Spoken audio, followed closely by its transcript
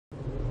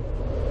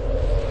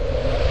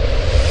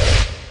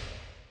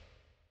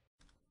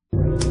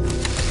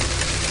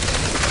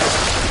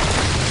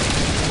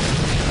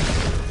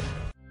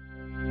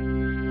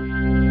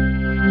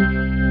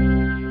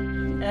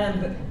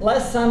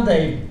last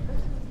Sunday,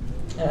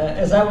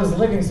 as I was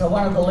leaving, so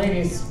one of the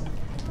ladies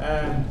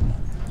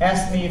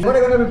asked me, what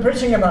are you going to be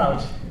preaching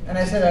about? And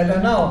I said, I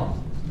don't know.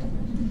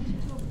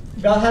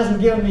 God hasn't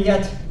given me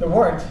yet the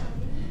word.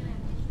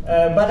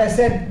 But I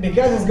said,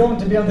 because it's going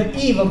to be on the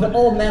eve of the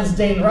Old Man's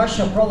Day in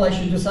Russia, probably I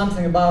should do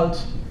something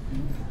about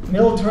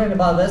military and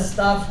about this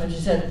stuff. And she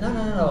said,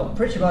 no,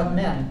 preach about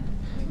men.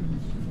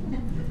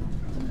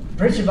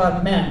 Preach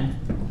about men.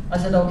 I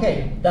said,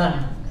 okay,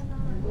 done.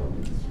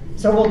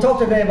 So we'll talk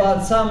today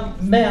about some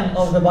men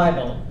of the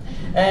Bible.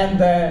 And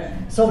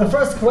so the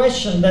first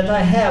question that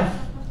I have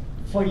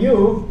for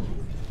you,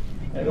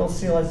 and we'll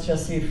see, let's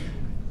just see if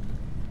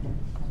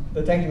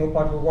the technical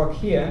part will work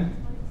here.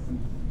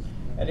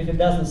 And if it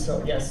doesn't,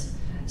 so yes.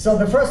 So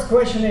the first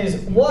question is,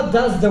 what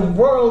does the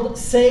world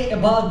say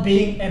about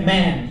being a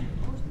man?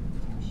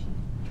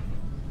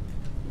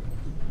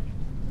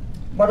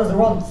 What does the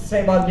world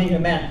say about being a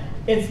man?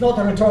 It's not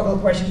a rhetorical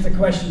question, it's a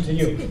question to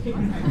you.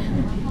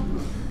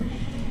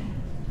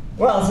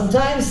 Well,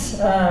 sometimes,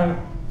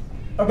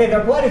 okay, there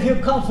are quite a few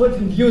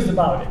conflicting views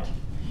about it.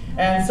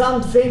 And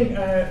something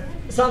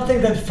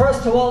that,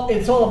 first of all,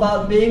 it's all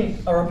about being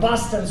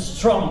robust and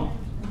strong.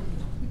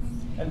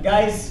 And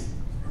guys,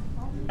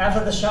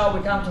 after the shower,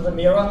 we come to the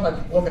mirror,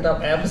 like, look at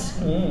our abs.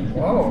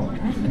 Whoa,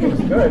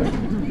 it's good.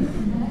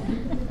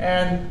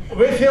 And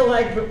we feel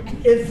like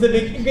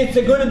it's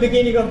a good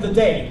beginning of the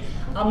day.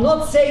 I'm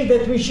not saying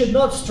that we should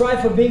not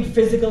strive for being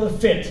physically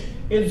fit.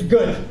 It's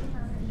good.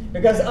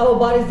 Because our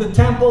body is the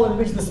temple in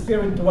which the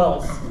Spirit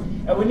dwells.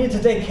 And we need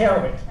to take care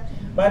of it.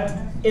 But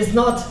it's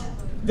not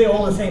the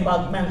only thing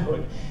about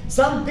manhood.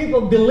 Some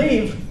people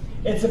believe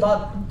it's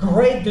about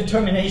great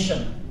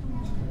determination.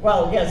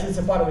 Well, yes, it's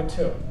a part of it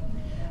too.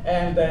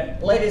 And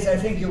ladies, I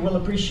think you will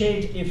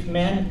appreciate if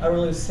men are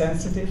really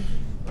sensitive.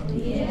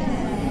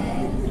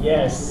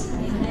 Yes.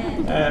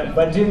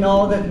 But do you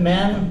know that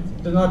men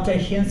do not take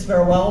hints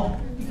very well?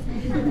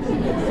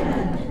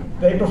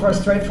 They prefer a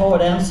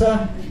straightforward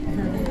answer.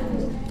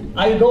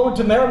 Are you going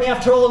to marry me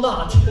after all or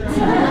not?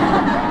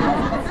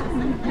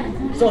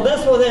 So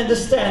that's what they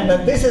understand,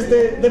 that this is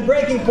the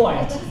breaking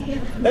point.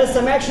 That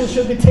some action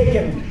should be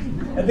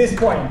taken at this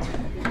point.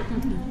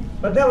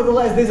 But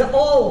nevertheless, these are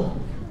all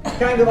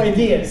kind of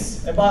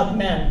ideas about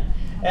men.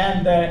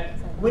 And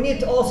we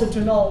need also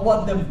to know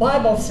what the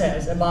Bible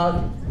says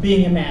about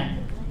being a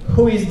man.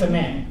 Who is the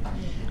man?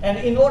 And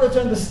in order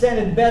to understand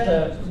it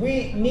better,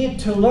 we need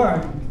to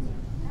learn,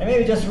 and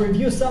maybe just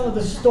review some of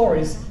the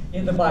stories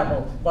in the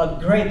Bible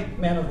about great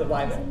men of the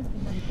Bible.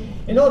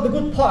 You know, the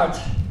good part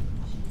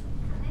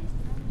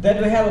that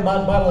we have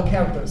about Bible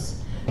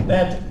characters,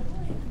 that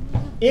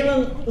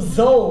even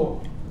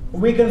though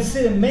we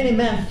consider many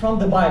men from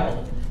the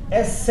Bible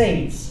as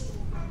saints,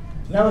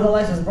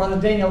 nevertheless, as Brother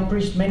Daniel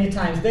preached many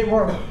times, they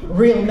were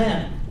real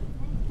men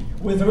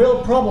with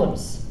real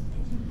problems,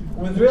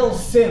 with real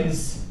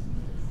sins,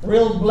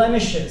 real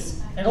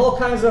blemishes, and all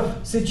kinds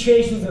of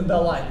situations in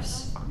their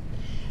lives.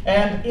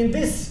 And in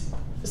this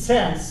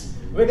sense,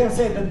 we can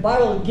say that the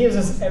Bible gives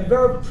us a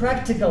very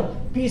practical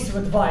piece of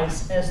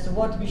advice as to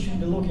what we should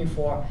be looking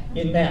for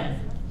in men.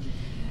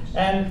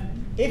 And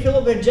if you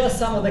look at just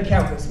some of the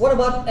characters, what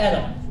about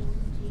Adam?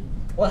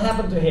 What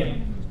happened to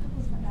him?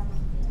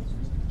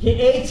 He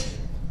ate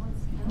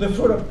the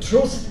fruit of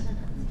truth,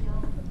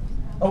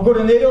 of good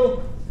and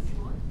evil.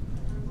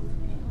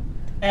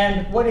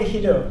 And what did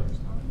he do?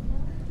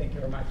 Thank you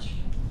very much.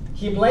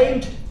 He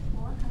blamed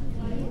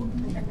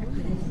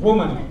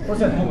woman.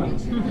 What's that,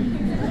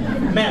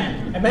 woman?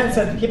 Man. A man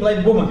said he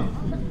blamed woman.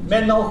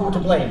 Men know who to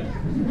blame.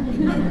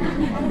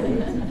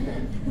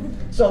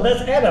 So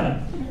that's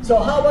Adam. So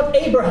how about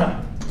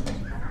Abraham?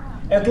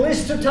 At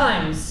least 2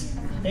 times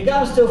he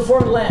comes to a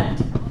foreign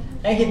land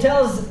and he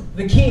tells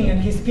the king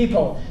and his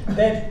people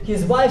that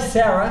his wife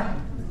Sarah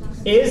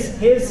is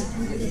his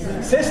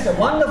sister.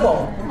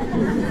 Wonderful.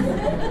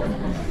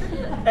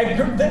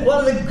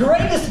 One of the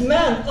greatest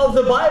men of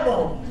the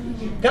Bible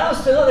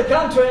comes to another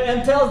country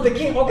and tells the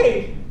king,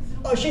 okay,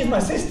 oh, she's my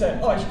sister.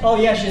 Oh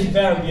yeah, she's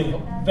very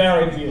beautiful.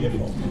 Very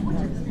beautiful.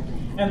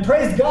 And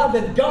praise God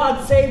that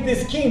God saved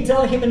this king,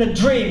 telling him in a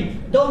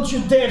dream, don't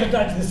you dare to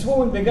touch this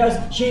woman because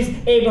she's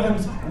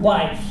Abraham's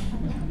wife.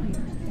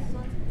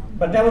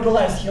 But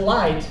nevertheless, he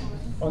lied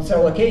on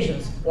several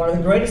occasions. One of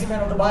the greatest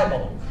men of the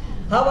Bible.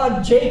 How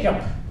about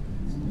Jacob?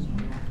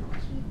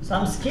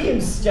 Some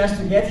schemes just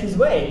to get his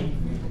way.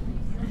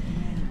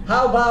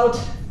 How about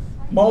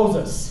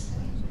Moses?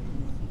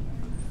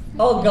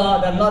 Oh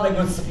God, I'm not a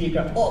good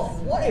speaker. Oh,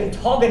 what are you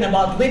talking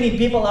about, leading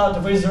people out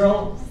of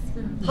Israel?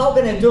 How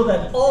can I do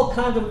that? All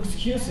kinds of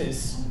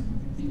excuses.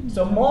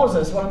 So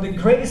Moses, one of the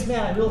greatest men,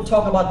 and we'll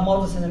talk about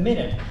Moses in a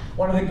minute,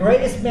 one of the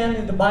greatest men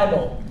in the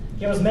Bible,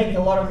 he was making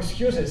a lot of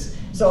excuses.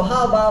 So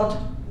how about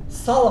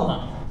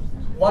Solomon?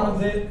 One of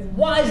the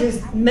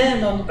wisest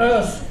men on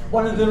earth,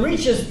 one of the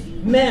richest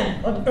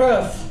men on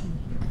earth,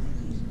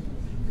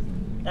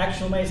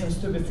 actually made some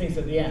stupid things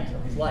at the end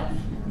of his life.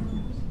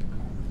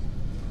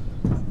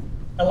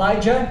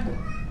 Elijah,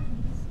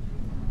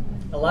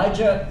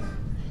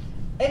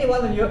 any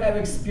one of you have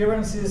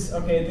experiences,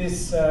 okay,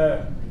 this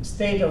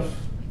state of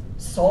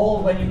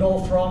soul when you go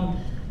from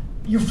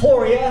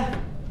euphoria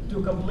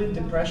to complete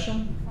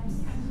depression?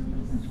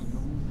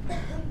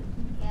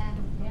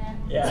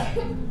 Yeah,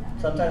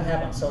 sometimes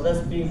happens. So that's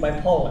being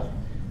bipolar.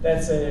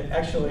 That's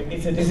actually,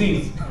 it's a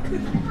disease.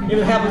 If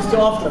it happens too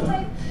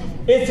often.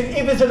 If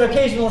it's an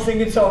occasional thing,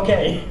 it's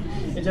okay.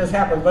 It just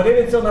happens. But if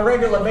it's on a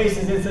regular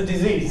basis, it's a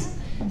disease.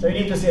 So you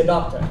need to see a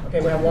doctor.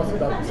 Okay, we have lots of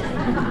doctors.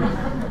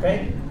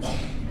 Okay?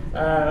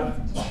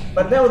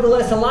 But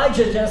nevertheless,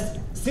 Elijah just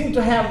seemed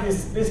to have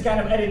this kind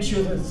of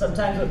attitude, and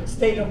sometimes a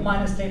state of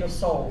mind, a state of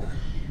soul.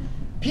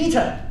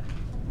 Peter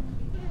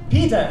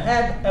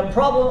had a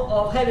problem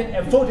of having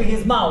a foot in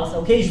his mouth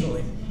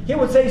occasionally. He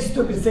would say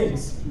stupid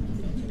things.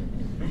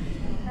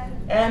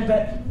 And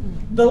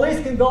the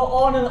list can go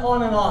on and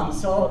on and on.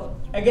 So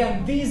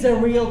again, these are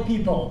real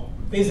people.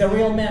 These are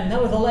real men.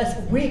 Nevertheless,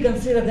 we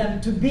consider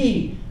them to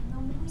be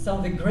some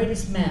of the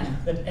greatest men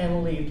that ever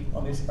lived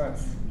on this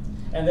earth.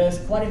 And there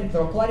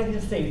are quite a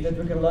few things that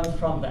we can learn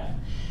from them.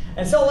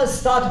 And so let's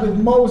start with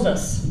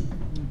Moses.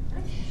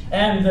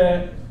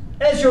 And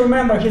as you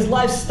remember, his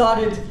life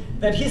started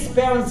that his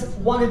parents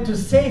wanted to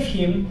save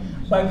him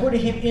by putting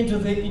him into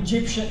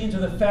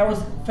the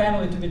Pharaoh's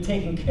family to be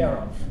taken care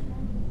of.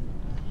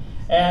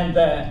 And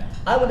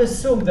I would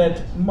assume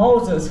that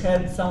Moses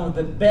had some of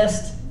the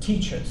best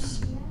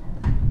teachers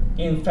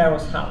in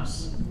Pharaoh's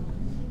house.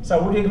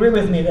 So would you agree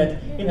with me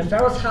that in the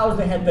Pharaoh's house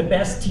they had the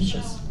best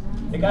teachers?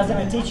 Because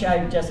I'm a teacher,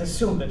 I just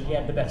assume that he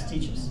had the best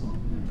teachers.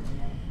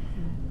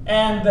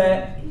 And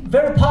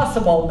very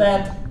possible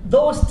that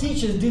those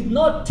teachers did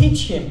not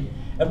teach him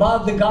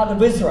about the God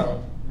of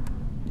Israel.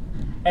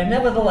 And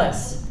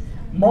nevertheless,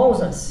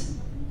 Moses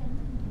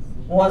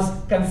was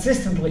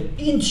consistently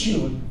in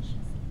tune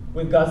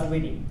with God's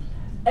leading.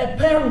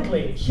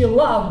 Apparently, he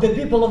loved the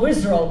people of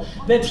Israel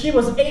that he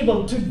was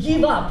able to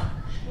give up.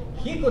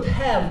 He could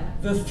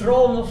have the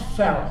throne of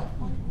Pharaoh.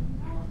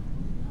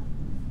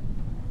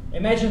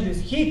 Imagine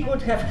this. He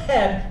could have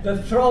had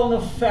the throne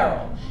of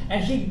Pharaoh.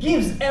 And he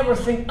gives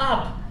everything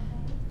up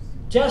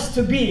just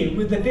to be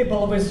with the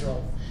people of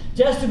Israel.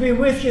 Just to be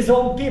with his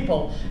own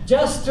people.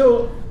 Just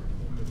to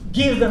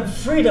give them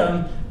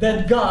freedom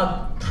that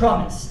God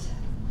promised.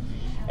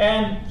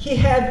 And he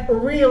had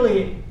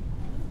really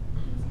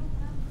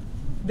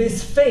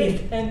this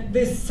faith and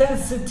this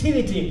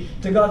sensitivity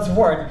to God's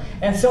word.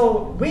 And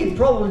so we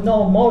probably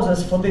know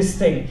Moses for this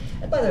thing.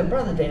 And by the way,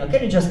 Brother Daniel,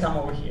 can you just come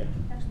over here?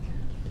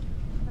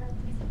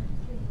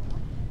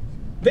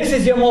 This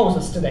is your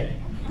Moses today.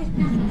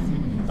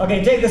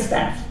 Okay, take the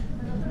staff.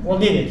 We'll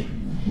need it.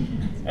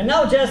 And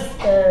now just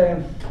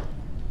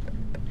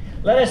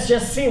let us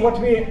just see what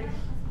we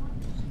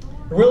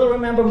really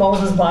remember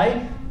Moses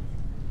by.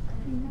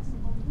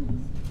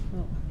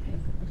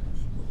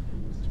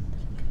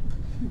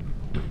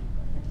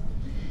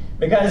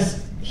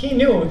 Because he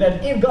knew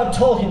that if God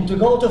told him to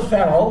go to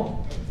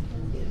Pharaoh,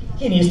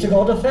 he needs to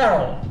go to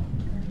Pharaoh.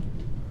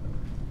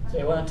 So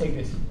you want to take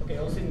this? Okay,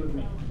 you'll sing with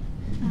me.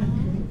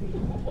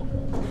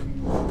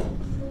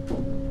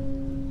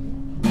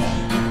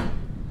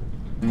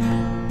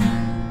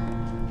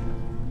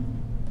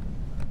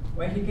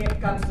 When he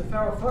comes to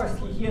Pharaoh first,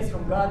 he hears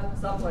from God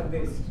something like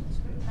this.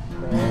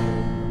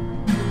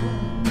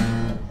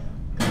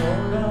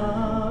 Go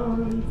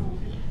down,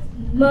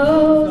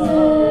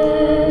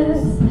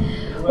 Moses,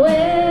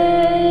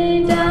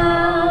 way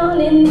down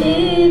in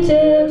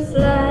Egypt's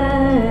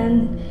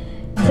land,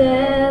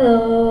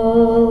 tell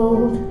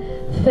old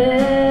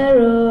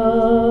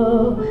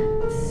Pharaoh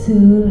to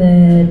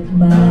let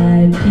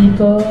my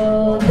people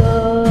go.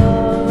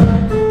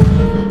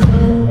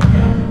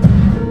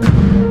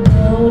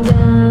 Go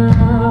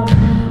down,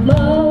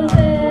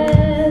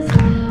 Moses,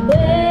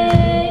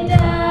 way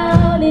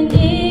down in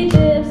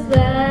Egypt's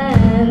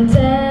land,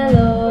 tell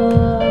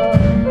old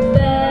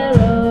Pharaoh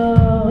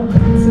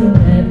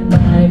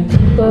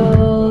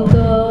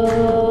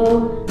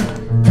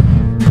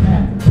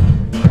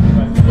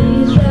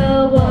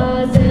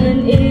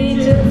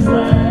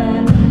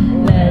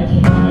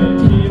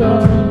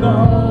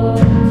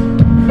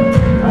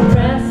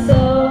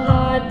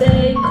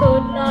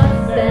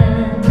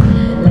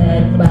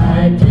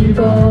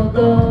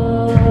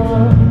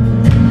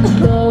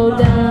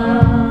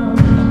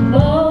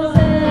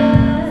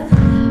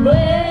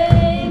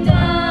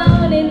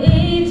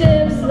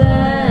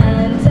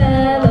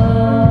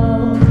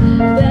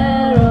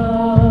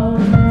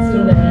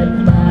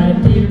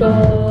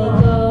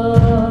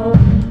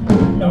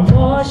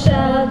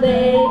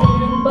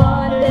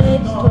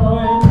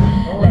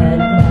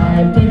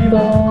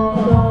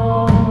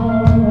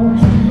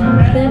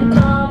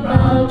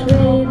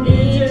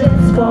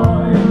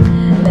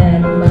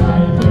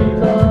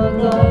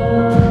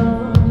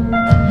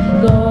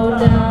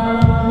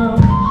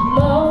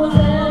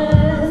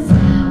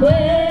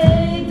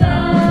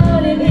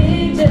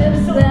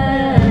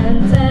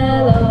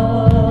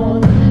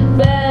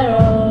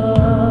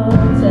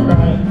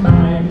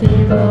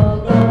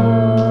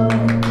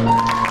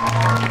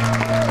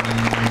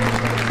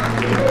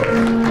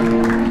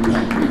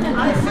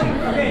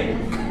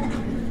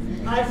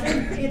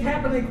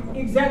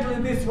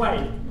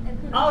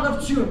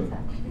tune.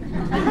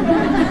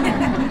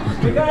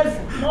 Because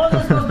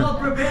Moses was not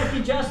prepared,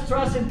 he just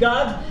trusted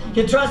God.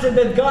 He trusted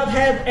that God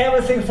had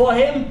everything for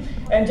him,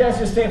 and just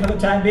to stay for the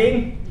time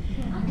being.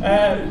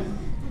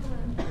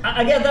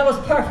 I guess that was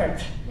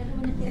perfect.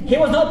 He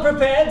was not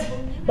prepared,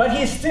 but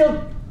he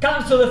still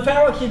comes to the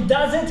Pharaoh, he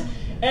does it,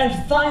 and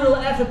finally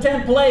after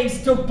 10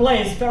 plagues took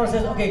place, Pharaoh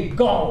says, okay,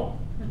 go.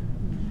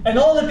 And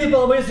all the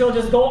people of Israel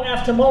just go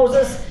after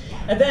Moses,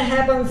 and then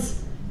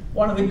happens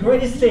one of the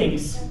greatest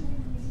things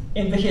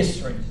in the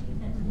history.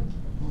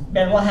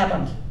 And what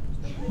happened?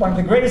 One of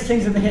the greatest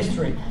things in the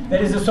history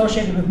that is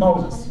associated with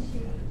Moses.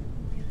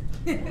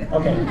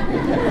 Okay.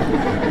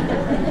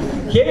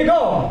 Here we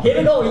go. Here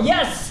we go.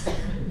 Yes,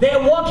 they're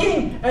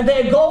walking and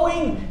they're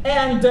going,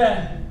 and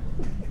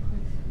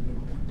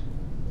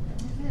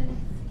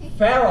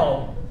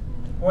Pharaoh,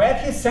 who had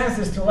his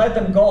senses to let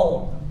them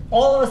go,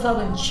 all of a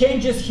sudden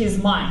changes his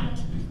mind.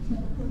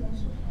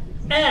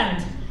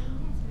 And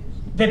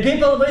the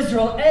people of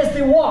Israel, as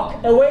they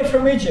walk away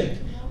from Egypt,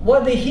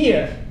 what they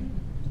hear?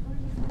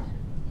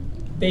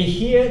 They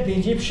hear the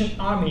Egyptian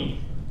army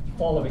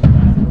following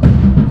them.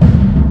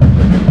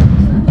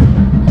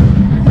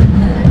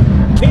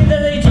 These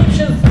are the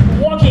Egyptians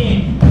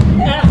walking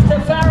after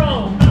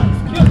Pharaoh,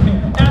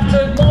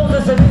 after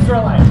Moses and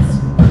Israelites.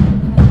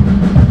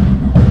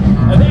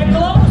 And they're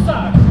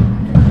closer.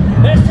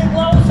 They're still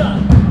closer.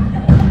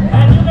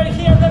 And you can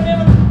hear them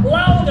even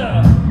louder.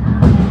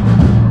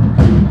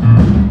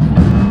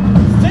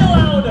 Still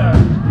louder.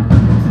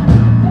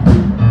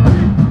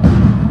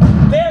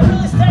 They're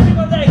really standing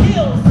on their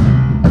heels.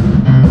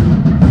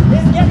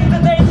 It's getting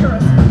too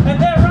dangerous. And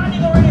they're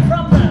running already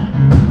from them.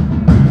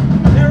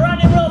 They're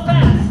running real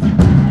fast.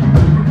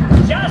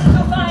 Just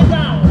to find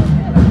out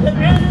that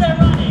as they're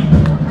running,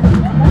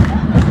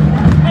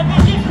 and the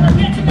Egyptians are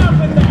catching up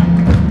with them.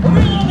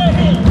 Real on their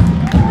heels.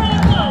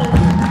 Really close.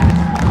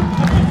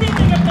 And they think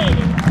they can make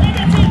it. They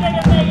can see they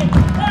can make it.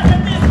 But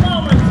at this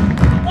moment,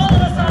 all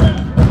of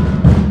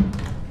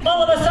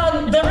a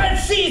sudden, the Red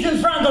Sea is in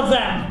front of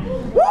them.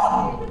 Woo!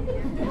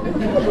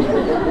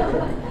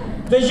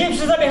 The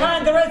Egyptians are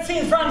behind, the Red Sea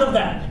in front of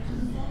them.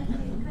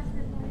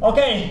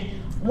 Okay,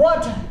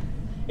 what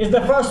is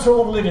the first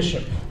rule of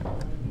leadership?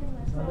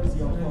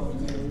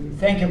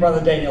 Thank you,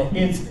 Brother Daniel.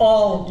 It's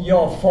all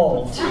your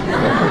fault.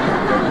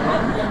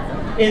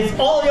 It's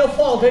all your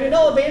fault. And you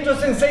know what the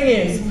interesting thing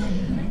is?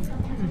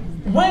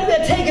 When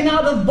we're taken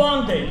out of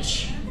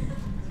bondage,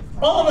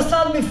 all of a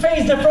sudden we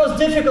face the first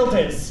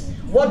difficulties.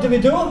 What do?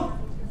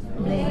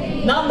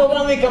 Number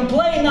one, we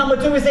complain. Number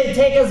two, we say,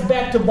 take us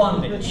back to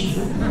bondage.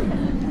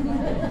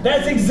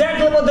 That's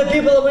exactly what the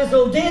people of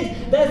Israel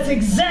did. That's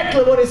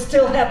exactly what is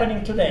still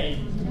happening today.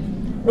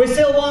 We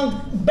still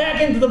want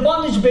back into the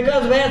bondage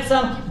because we had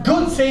some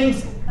good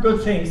things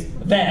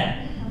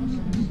there.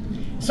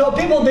 So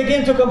people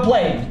begin to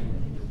complain.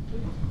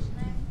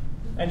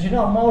 And you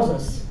know,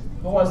 Moses,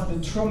 who was the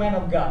true man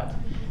of God,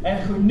 and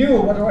who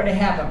knew what already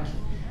happened,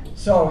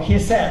 so he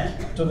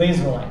said to the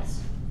Israelites,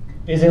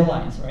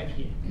 right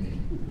here,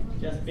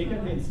 just be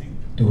convincing.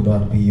 Do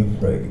not be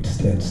afraid,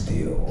 stand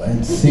still,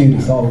 and see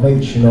the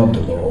salvation of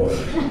the Lord,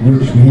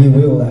 which He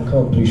will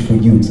accomplish for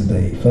you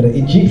today. For the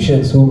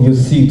Egyptians whom you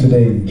see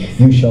today,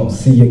 you shall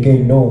see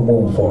again no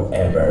more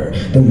forever.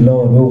 The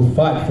Lord will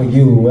fight for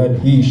you, and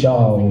He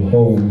shall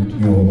hold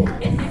your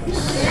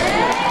peace.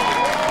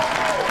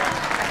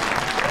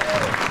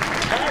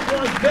 That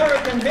was very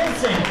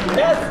convincing.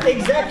 That's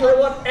exactly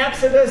what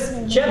Exodus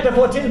chapter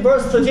 14,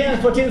 verse 13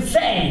 and 14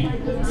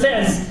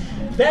 says.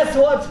 That's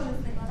what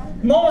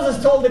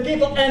Moses told the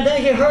people, and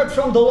then he heard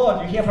from the Lord.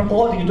 You hear from the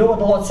Lord, you do what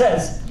the Lord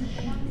says.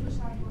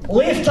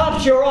 Lift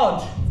up your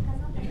rod.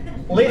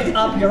 Lift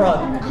up your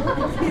rod.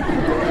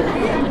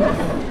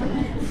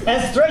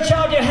 And stretch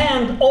out your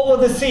hand over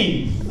the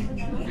sea.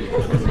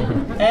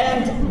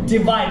 And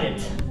divide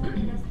it.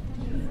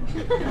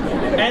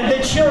 And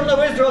the children of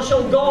Israel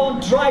shall go on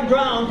dry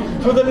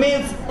ground through the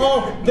midst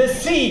of the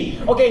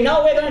sea. Okay,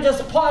 now we're going to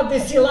just part the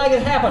sea like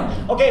it happened.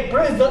 Okay,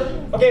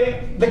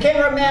 the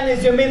cameraman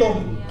is your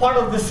middle part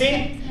of the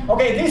sea.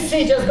 Okay, this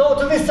sea, just go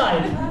to this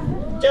side.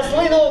 Just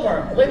lean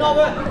over.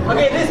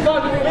 Okay, this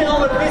part, lean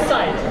over to this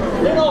side.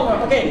 Lean over.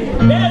 Okay,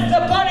 that's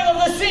the parting of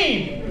the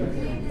sea.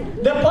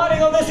 The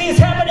parting of the sea is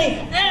happening,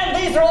 and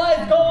the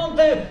Israelites go on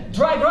the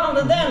dry ground,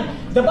 and then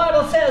the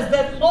Bible says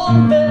that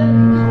on the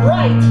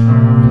right,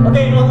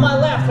 okay, on my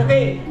left,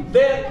 okay,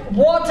 the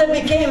water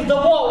became the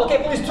wall.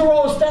 Okay, please, 2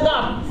 rows, stand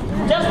up.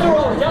 Just 2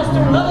 rows, just 2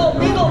 rows. No,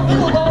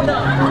 middle going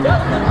down.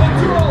 Just the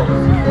 2 rows.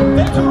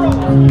 The 2 rows.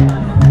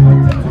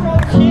 The 2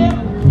 rows here.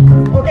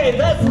 Okay,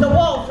 that's the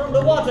wall from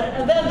the water.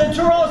 And then the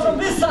 2 rows from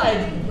this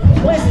side.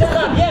 Please stand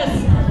up, yes.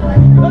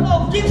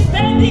 No, keep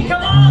standing,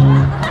 come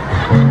on.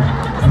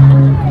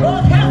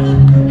 God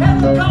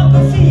hasn't come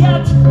to see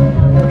yet.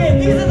 Okay,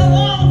 these are the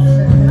walls.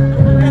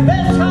 And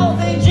that's how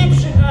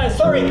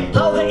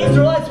how the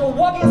Israelites were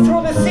walking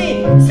through the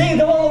sea, seeing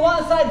the wall on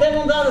one side, then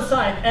on the other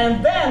side.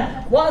 And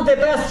then, once they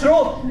passed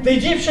through, the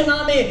Egyptian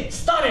army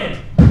started.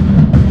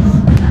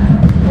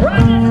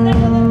 Right after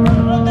them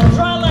on the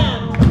dry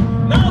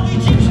land. Now the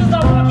Egyptians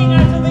are walking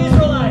after the Israelites.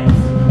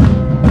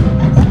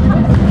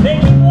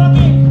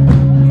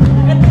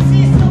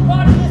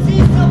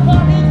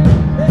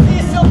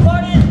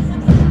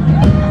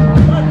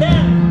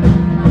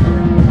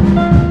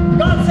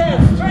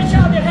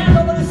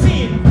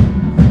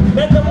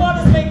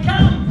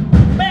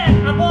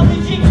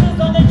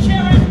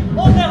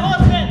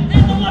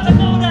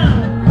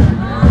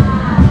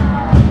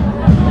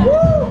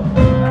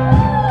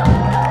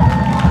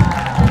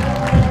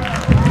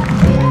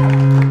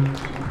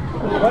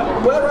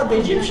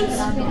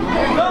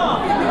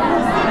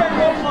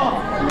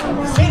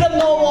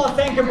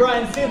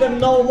 zebra and see them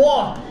no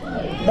more.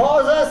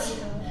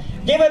 Moses,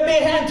 give a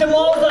big hand to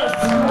Moses.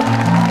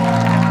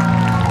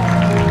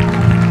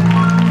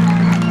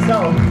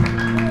 So,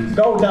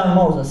 go down,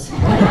 Moses.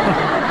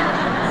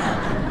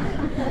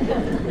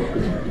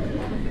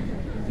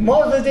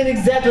 Moses did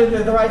exactly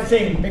the right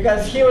thing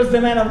because he was the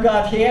man of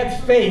God. He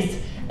had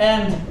faith,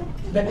 and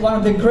one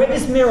of the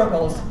greatest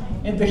miracles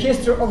in the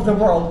history of the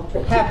world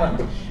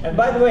happened. And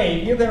by the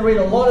way, you can read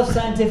a lot of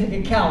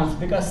scientific accounts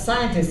because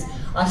scientists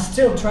are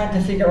still trying to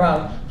figure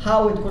out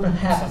how it could have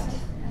happened.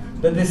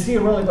 That the sea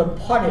really got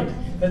parted,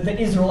 that the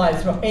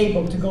Israelites were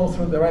able to go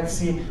through the Red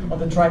Sea on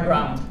the dry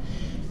ground.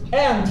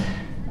 And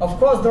of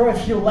course, there are a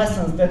few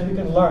lessons that we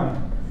can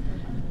learn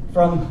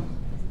from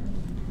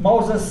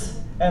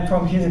Moses and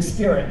from his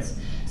experience.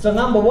 So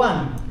number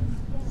one,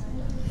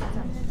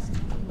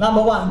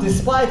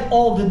 despite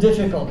all the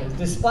difficulties,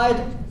 despite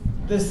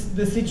the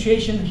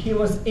situation he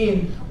was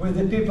in with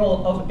the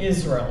people of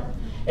Israel,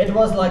 it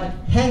was like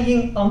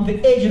hanging on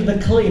the edge of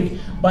the cliff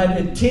by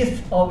the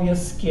teeth of your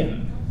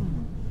skin.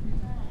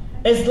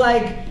 It's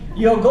like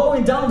you're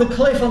going down the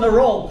cliff on a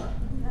rope,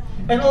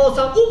 and all of a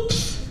sudden,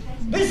 oops,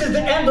 this is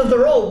the end of the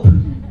rope.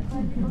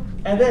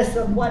 And there's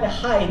quite a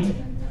height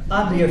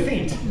under your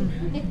feet,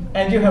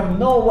 and you have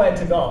nowhere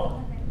to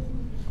go.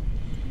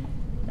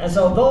 And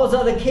so those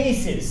are the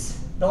cases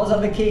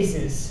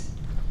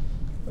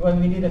when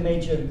we need a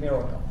major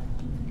miracle.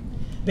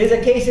 These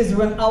are cases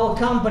when our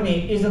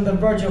company is on the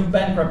verge of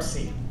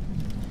bankruptcy.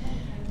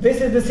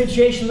 This is the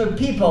situation where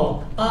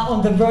people are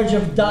on the verge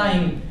of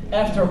dying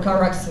after a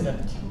car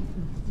accident.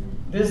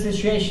 These are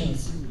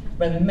situations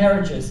when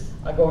marriages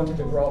are going to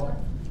be broken.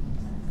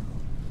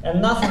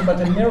 And nothing but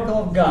the miracle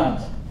of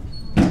God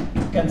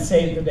can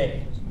save the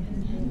day.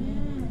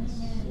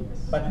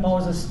 But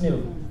Moses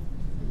knew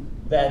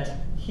that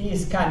he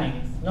is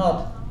cunning,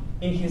 not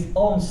in his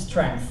own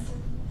strength,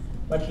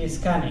 but he is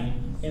cunning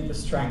in the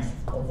strength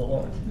of the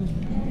Lord.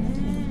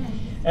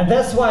 And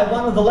that's why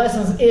one of the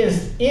lessons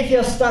is, if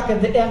you're stuck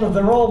at the end of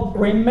the rope,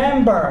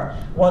 remember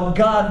what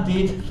God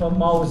did for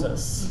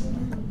Moses.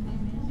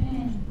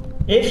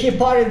 If he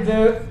parted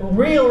the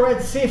real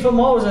Red Sea for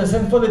Moses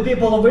and for the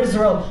people of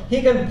Israel,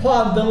 he can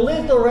part the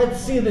little Red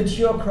Sea that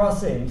you're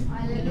crossing.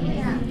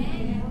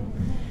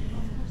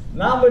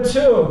 Number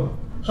two,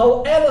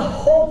 however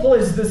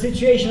hopeless the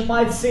situation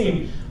might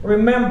seem,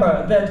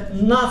 remember that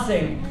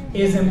nothing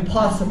is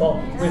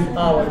impossible with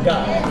our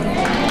God.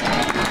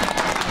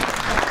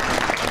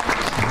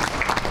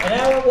 And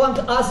I want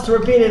us to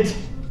repeat it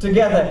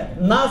together.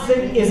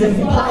 Nothing is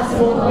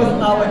impossible with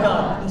our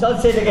God. So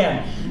let's say it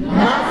again.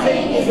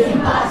 Nothing is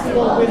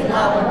impossible with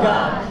our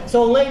God.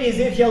 So ladies,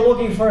 if you're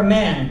looking for a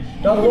man,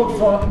 don't look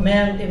for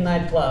men in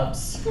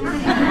nightclubs.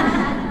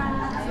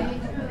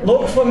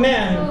 Look for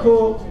men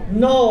who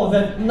know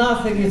that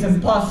nothing is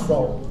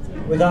impossible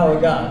with our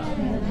God.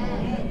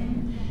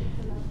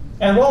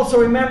 And also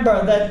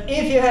remember that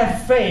if you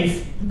have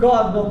faith,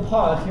 God will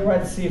part your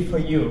Red Sea for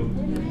you.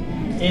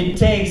 It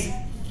takes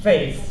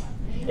faith.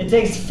 It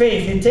takes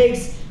faith. It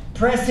takes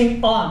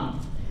pressing on.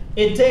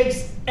 It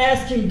takes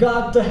asking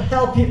God to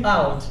help you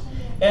out.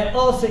 And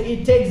also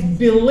it takes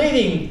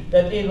believing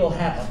that it will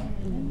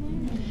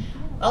happen.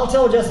 I'll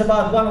tell just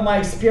about one of my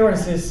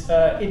experiences.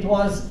 It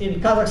was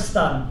in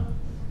Kazakhstan.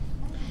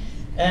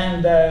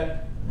 And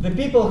the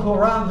people who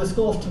run the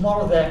School of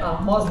Tomorrow there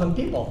are Muslim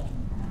people.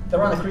 They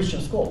run a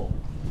Christian school.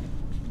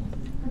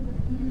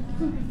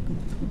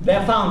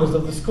 They're founders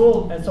of the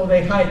school, and so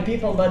they hire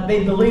people, but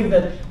they believe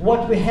that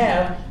what we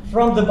have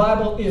from the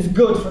Bible is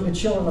good for the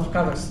children of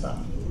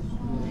Kazakhstan.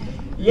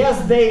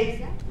 Yes,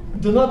 they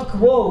do not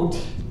quote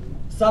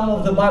some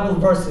of the Bible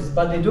verses,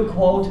 but they do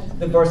quote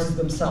the verses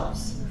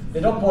themselves.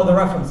 They don't quote the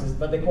references,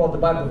 but they quote the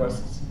Bible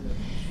verses.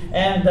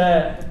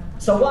 And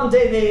so one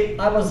day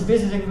I was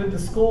visiting with the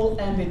school,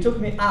 and they took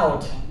me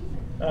out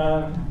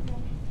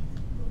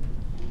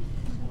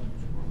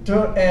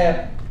to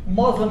a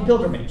Muslim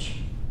pilgrimage,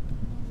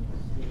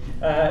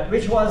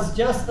 which was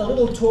just a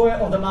little tour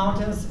of the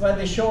mountains where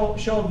they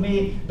showed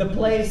me the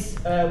place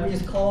which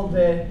is called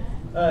the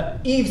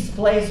Eve's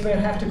place, where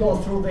you have to go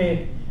through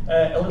a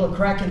little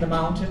crack in the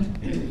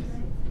mountain.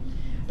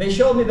 They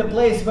showed me the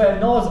place where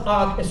Noah's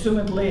Ark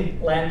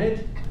assumedly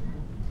landed.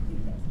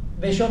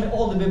 They showed me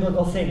all the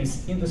biblical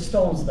things in the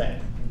stones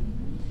there.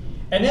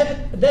 And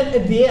then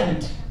at the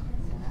end,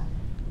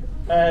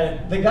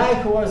 the guy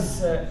who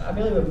was, I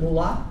believe, a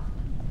mullah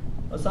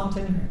or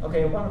something,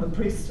 okay, one of the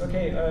priests,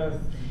 okay,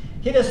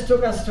 he just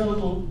took us to a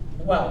little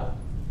well.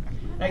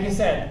 And he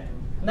said,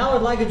 now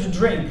I'd like you to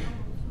drink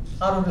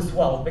out of this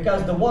well,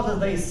 because the water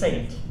there is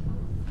saved.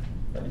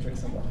 Let me drink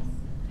some water.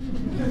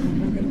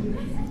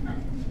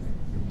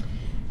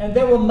 And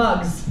there were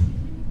mugs,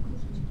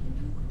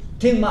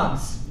 tin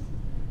mugs,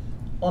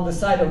 on the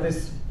side of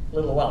this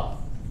little well.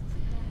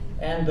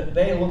 And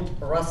they looked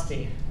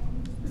rusty.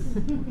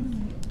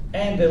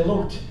 And they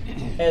looked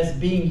as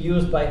being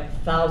used by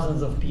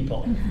thousands of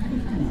people.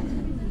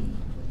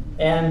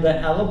 And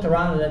I looked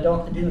around and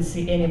I didn't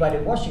see anybody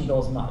washing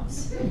those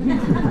mugs.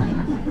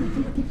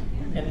 And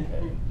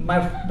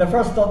the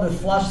first thought that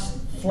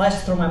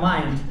flashed through my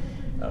mind,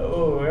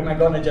 oh, am I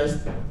gonna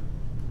just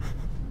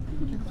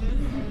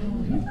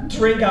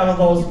drink out of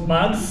those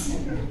mugs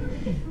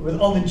with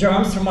all the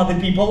germs from other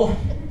people?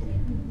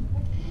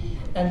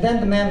 And then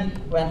the man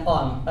went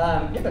on,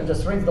 you can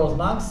just rinse those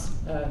mugs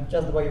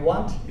just the way you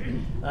want.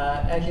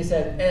 And he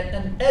said,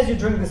 and as you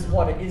drink this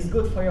water, it's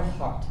good for your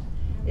heart,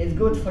 it's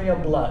good for your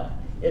blood,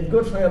 it's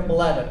good for your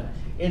bladder,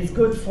 it's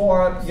good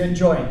for your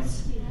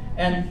joints.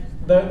 And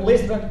the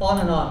list went on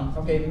and on.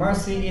 Okay,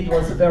 mercy, it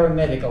was very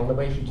medical the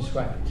way he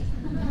described it.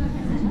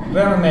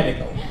 Very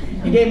medical.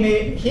 He gave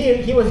me,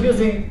 he was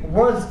using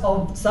words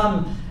of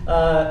some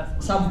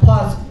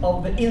parts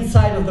of the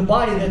inside of the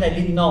body that I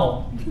didn't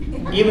know,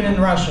 even in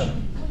Russian.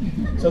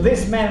 So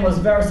this man was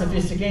very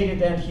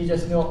sophisticated and he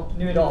just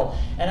knew it all.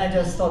 And I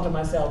just thought to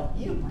myself,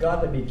 you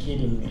gotta be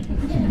kidding me.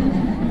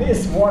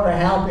 This water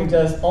helping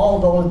just all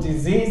those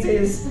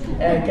diseases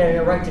and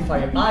can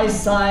rectify your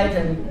eyesight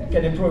and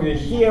can improve your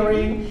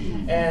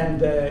hearing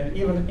and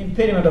even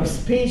impediment of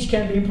speech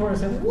can be improved. I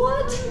said,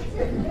 what?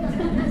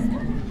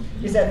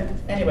 He said,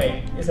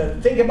 anyway, he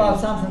said, think about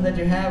something that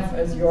you have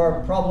as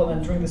your problem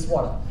and drink this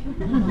water.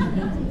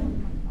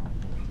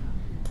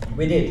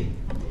 We did.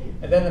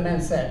 And then the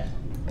man said,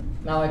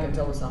 now I can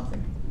tell you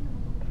something.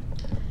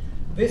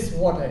 This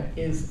water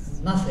is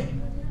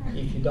nothing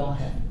if you don't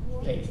have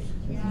faith.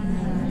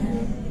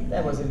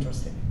 That was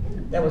interesting.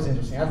 That was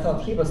interesting. I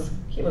thought he was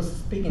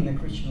speaking the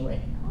Christian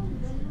way.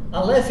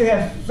 Unless you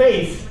have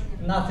faith,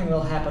 nothing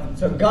will happen.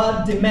 So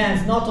God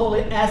demands not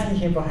only asking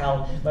him for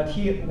help, but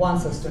he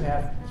wants us to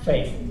have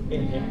faith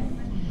in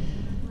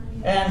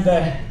him. And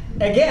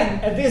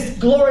again, at this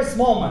glorious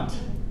moment,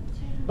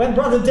 when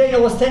Brother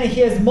Daniel was standing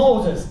here as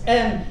Moses,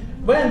 and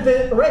when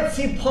the Red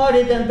Sea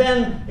parted and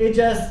then it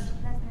just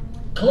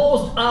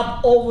closed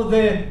up over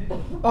the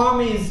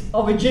armies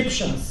of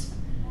Egyptians.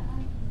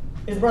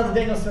 Is Brother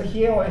Daniel still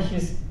here, or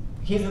he's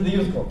in the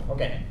youth group?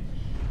 Okay.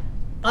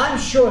 I'm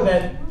sure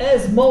that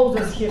as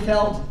Moses, he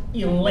felt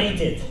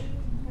elated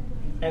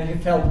and he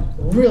felt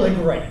really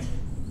great.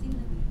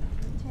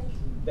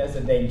 There's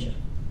a danger.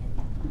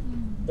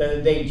 There's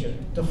a danger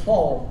to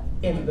fall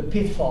into the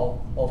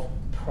pitfall of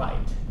pride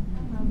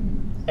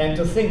and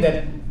to think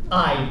that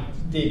I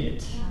did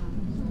it.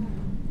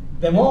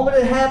 The moment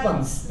it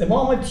happens, the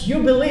moment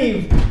you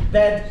believe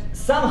that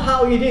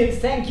somehow you did,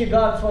 thank you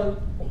God for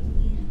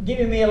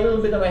giving me a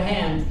little bit of a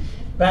hand,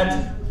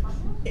 but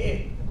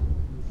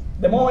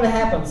the moment it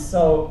happens,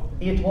 so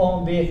it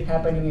won't be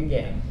happening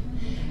again.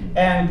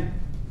 And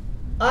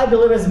I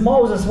believe as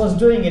Moses was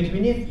doing it,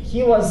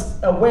 he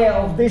was aware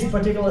of this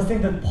particular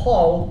thing that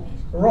Paul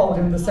wrote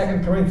in the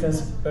 2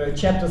 Corinthians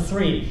chapter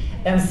 3.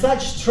 And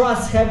such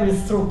trust have we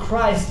through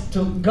Christ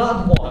to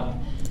God one.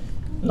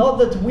 Not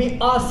that we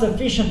are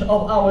sufficient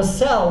of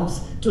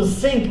ourselves to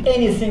think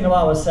anything of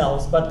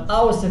ourselves, but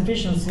our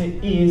sufficiency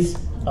is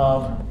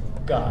of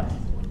God.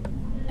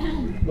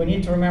 We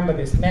need to remember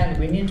this. Man,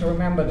 we need to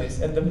remember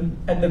this. At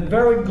the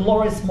very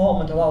glorious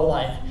moment of our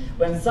life,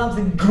 when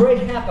something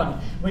great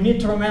happened, we need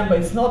to remember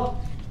it's not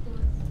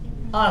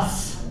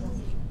us,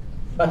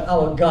 but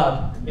our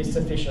God is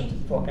sufficient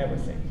for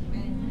everything.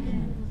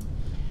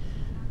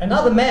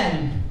 Another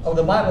man of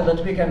the Bible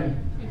that we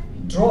can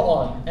draw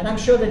on, and I'm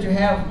sure that you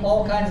have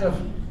all kinds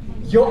of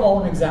your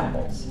own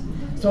examples.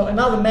 So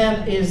another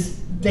man is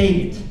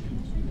David.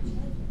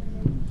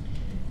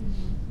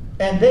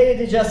 And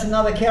David is just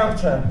another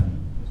character.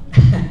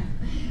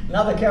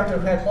 Another character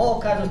who had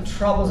all kinds of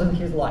troubles in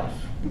his life.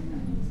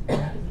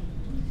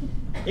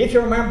 If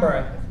you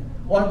remember,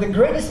 one of the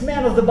greatest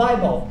men of the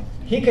Bible,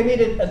 he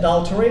committed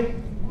adultery.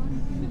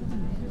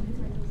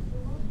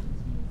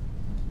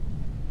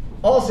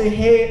 Also,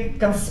 he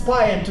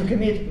conspired to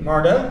commit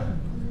murder.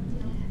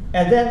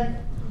 And then,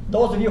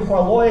 those of you who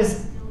are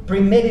lawyers,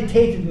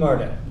 premeditated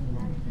murder.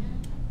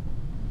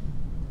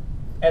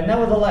 And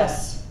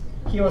nevertheless,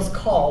 he was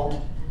called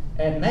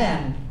a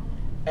man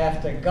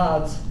after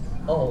God's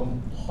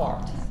own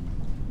heart.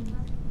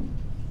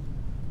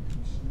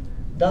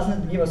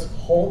 Doesn't it give us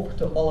hope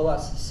to all of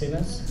us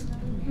sinners?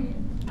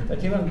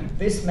 That even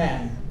this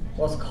man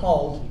was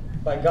called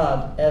by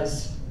God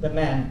as the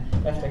man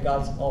after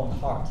God's own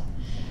heart.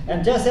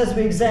 And just as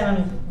we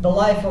examine the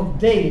life of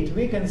David,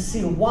 we can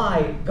see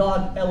why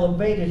God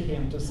elevated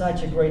him to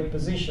such a great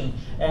position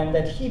and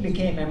that he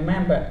became a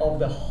member of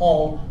the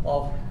Hall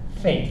of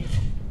Faith.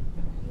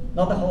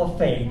 Not the Hall of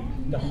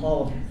Fame, the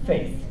Hall of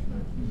Faith.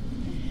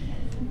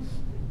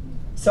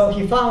 So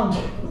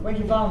when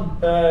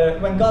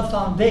God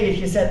found David,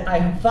 he said, I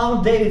have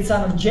found David,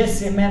 son of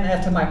Jesse, a man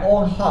after my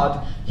own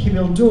heart. He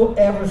will do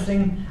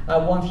everything I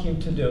want him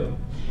to do.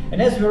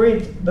 And as we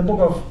read the book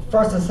of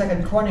 1st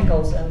and 2nd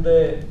Chronicles and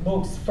the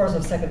books 1st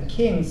and 2nd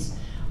Kings,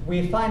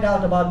 we find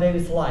out about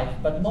David's life.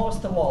 But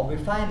most of all, we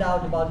find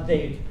out about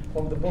David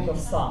from the book of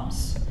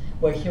Psalms,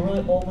 where he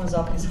really opens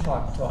up his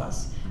heart to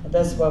us. And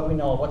that's why we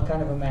know what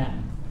kind of a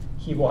man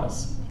he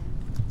was.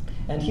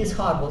 And his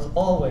heart was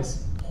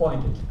always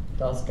pointed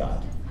towards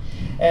God.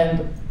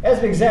 And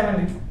as we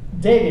examine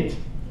David,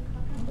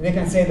 we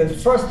can say that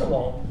first of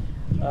all,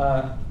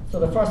 so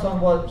the first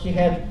one was he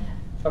had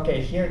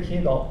Okay, here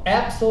you go.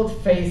 Absolute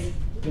faith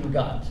in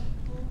God.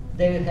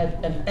 David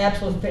had an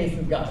absolute faith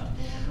in God.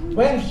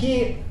 When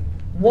he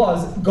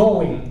was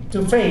going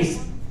to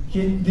face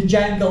the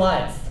giant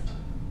Goliath,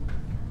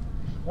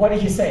 what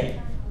did he say?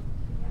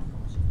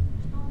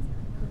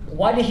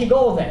 Why did he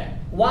go there?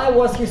 Why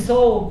was he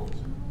so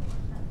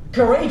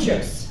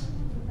courageous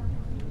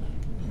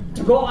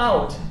to go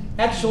out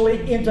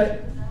actually into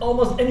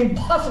almost an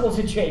impossible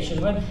situation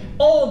when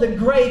all the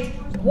great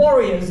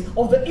warriors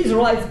of the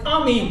Israelites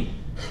army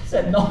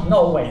said,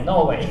 no way,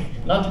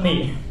 not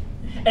me.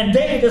 And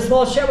David, the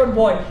small shepherd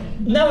boy,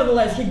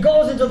 nevertheless, he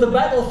goes into the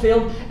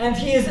battlefield and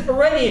he is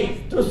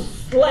ready to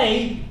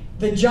slay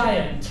the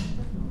giant.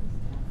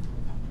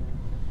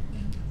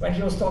 When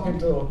he was talking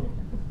to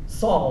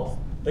Saul,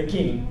 the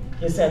king,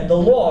 he said, "The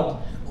Lord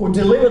who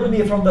delivered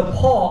me from the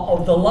paw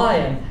of the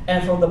lion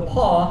and from the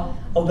paw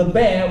of the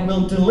bear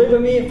will deliver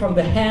me from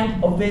the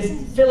hand of this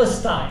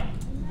Philistine."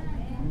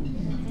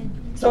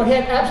 So he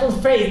had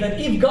absolute faith that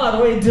if God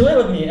already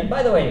delivered me, and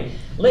by the way,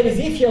 ladies,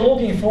 if you're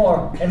looking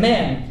for a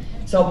man,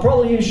 so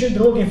probably you should be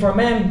looking for a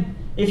man,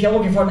 if you're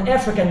looking for an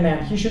African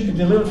man, he should be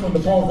delivered from the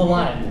paw of the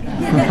lion.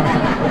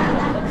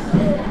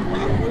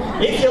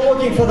 If you're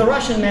looking for the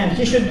Russian man,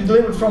 he should be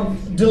delivered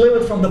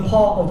from the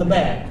paw of the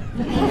bear.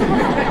 You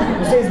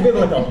see, it's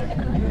biblical.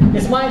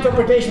 It's my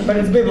interpretation, but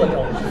it's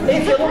biblical.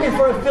 If you're looking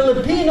for a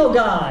Filipino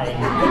guy,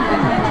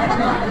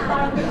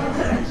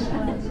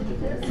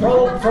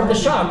 from the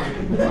shark.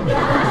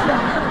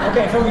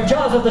 Okay, from the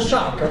jaws of the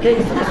shark. Okay,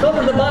 it's not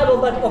in the Bible,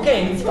 but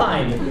okay, it's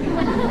fine.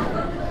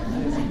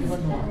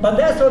 But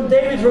that's what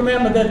David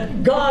remembered,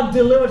 that God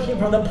delivered him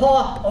from the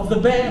paw of the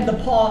bear and the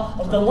paw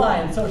of the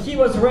lion. So he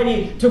was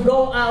ready to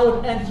go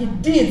out, and he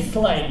did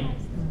slay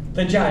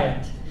the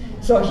giant.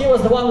 So he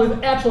was the one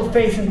with absolute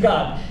faith in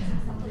God.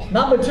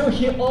 Number two,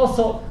 he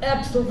also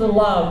absolutely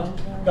loved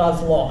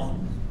God's law.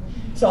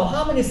 So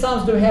how many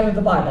Psalms do we have in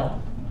the Bible?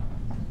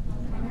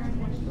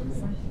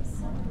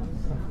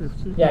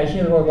 Yeah, I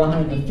hear the word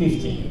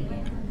 150.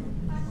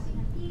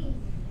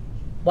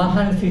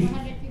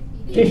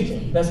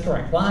 150, that's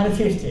correct,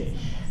 150.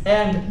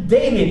 And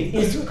David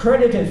is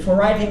credited for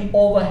writing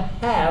over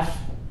half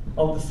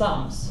of the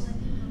Psalms.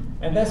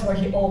 And that's why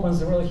he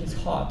opens really his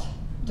heart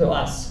to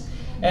us.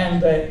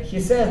 And he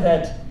says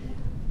that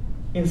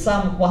in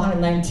Psalm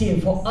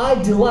 119, "For I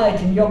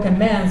delight in your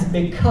commands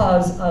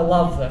because I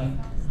love them.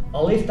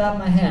 I lift up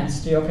my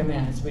hands to your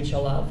commands, which I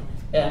love."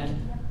 And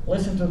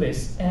listen to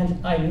this, "and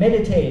I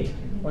meditate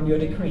on your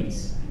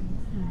decrees."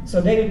 So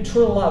David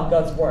truly loved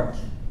God's word.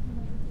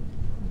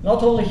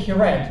 Not only he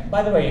read,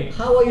 by the way,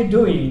 how are you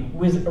doing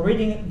with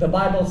reading the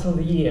Bible through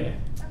the year?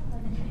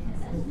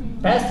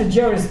 Pastor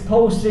Jerry is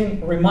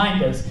posting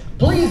reminders.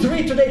 Please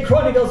read today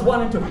Chronicles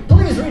 1 and 2.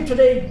 Please read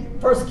today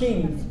 1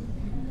 Kings.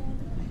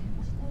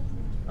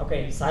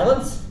 Okay,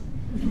 silence.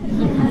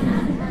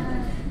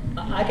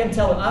 I can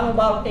tell you, I'm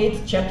about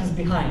 8 chapters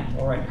behind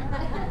already.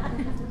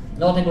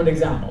 Not a good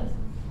example.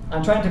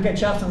 I'm trying to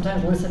catch up,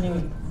 sometimes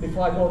listening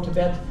before I go to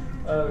bed,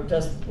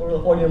 just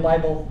audio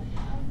Bible.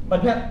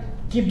 But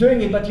keep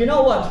doing it. But you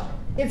know what?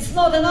 It's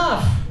not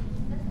enough.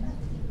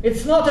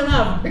 It's not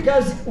enough,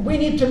 because we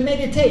need to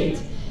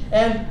meditate.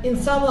 And in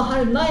Psalm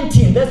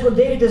 119, that's what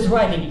David is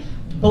writing.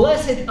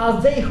 "Blessed are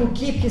they who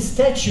keep his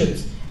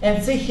statutes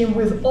and seek him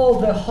with all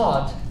their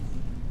heart."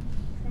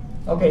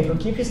 Okay, who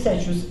keep his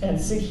statutes and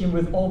seek him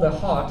with all their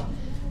heart.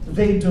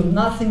 "They do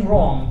nothing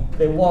wrong,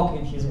 they walk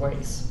in his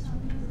ways."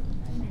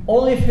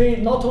 Only if we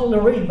not only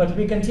read, but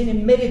we continue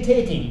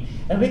meditating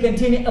and we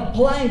continue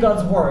applying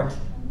God's word,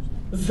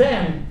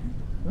 then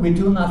we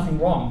do nothing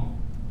wrong.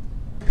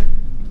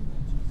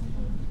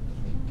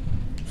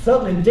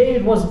 Thirdly,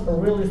 David was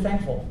really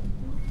thankful.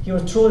 He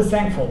was truly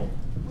thankful.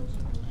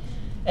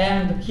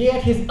 And he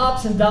had his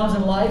ups and downs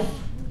in life,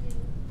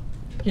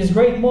 his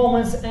great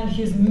moments and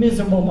his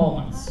miserable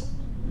moments.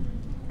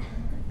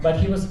 But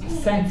he was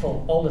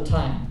thankful all the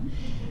time.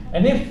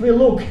 And if we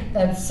look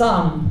at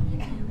Psalm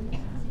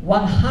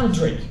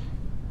 100,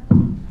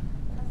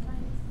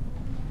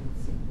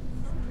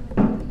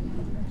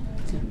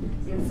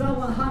 in Psalm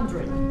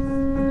 100,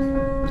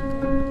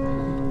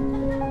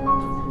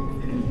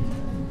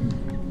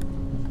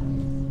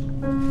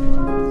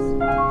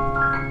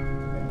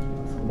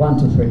 One,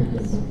 two, three,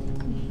 yes.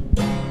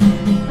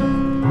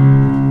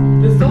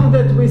 The song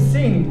that we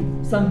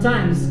sing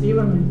sometimes,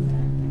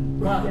 even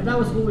well, in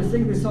our school we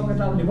sing this song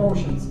at our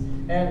devotions,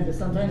 and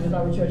sometimes at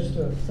our church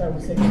too. So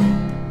we sing,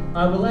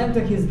 "I will enter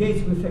his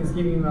gates with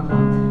thanksgiving in my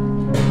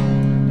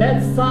heart."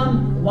 That's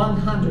Psalm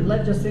 100.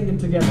 Let's just sing it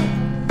together.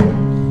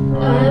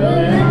 I will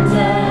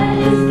enter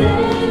his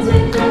gates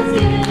with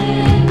thanksgiving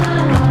in my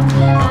heart.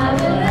 I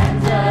will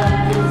enter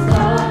his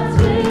courts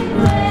with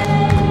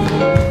praise.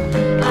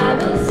 I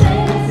will say,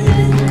 this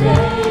is the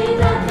day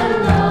that the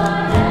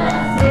Lord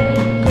has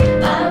made.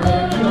 I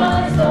will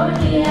rejoice, for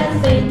he has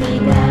made me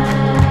glad.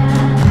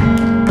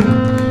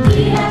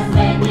 He has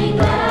made me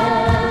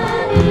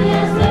glad. He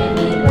has made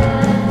me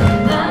glad.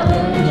 I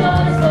will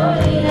rejoice, for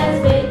he has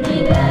made me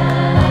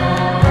glad.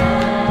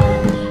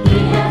 He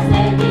has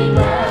made me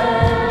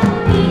glad.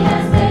 He has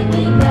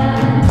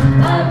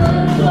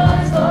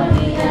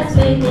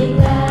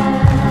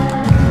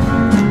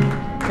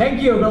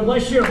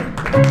bless you.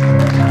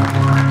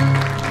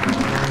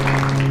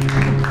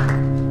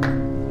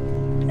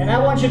 And I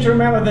want you to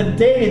remember that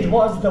David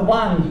was the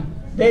one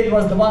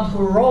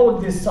who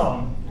wrote this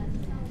song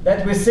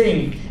that we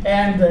sing.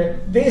 And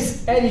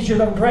this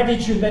attitude of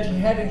gratitude that he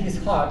had in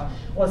his heart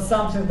was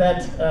something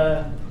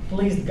that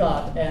pleased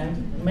God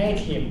and made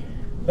him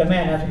the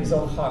man after his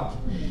own heart.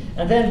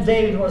 And then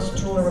David was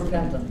truly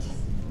repentant.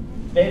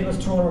 David was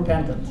truly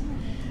repentant.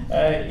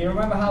 You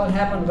remember how it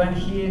happened when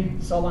he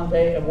saw one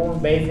day a woman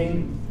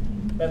bathing?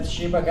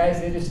 Bathsheba,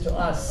 guys, it is to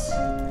us.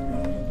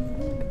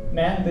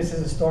 Man, this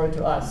is a story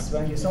to us.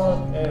 When he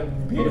saw a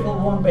beautiful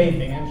woman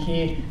bathing and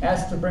he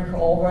asked to bring her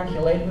over and he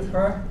laid with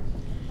her,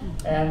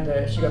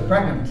 and she got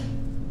pregnant.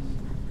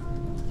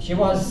 She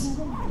was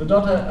the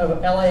daughter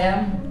of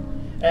Eliam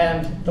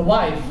and the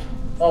wife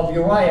of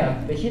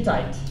Uriah the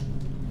Hittite.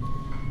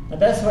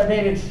 And that's why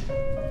David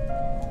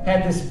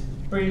had this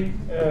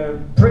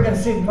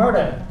preconceived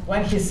murder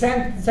when he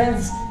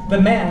sends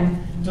the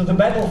man to the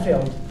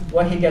battlefield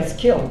where he gets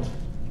killed.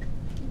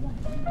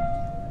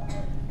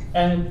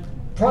 And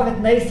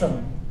Prophet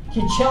Nathan,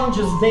 he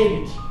challenges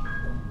David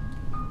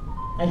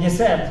and he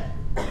said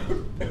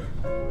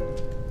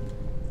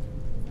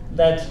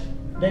that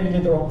David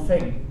did the wrong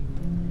thing.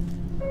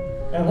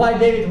 And why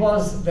David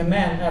was the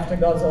man after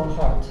God's own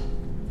heart?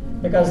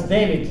 Because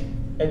David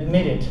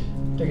admitted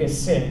to his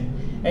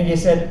sin and he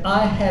said,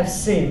 I have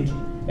sinned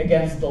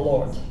against the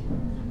Lord.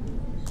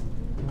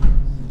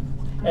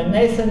 And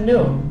Nathan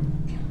knew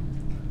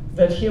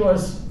that he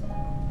was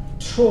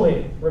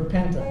truly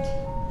repentant,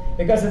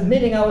 because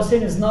admitting our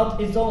sin is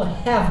only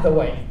half the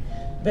way.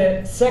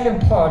 The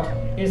second part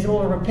is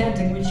only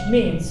repenting, which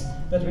means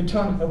that we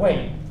turn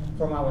away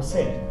from our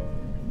sin.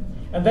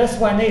 And that's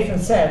why Nathan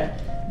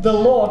said, the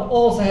Lord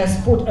also has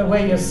put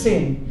away your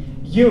sin.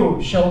 You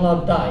shall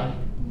not die.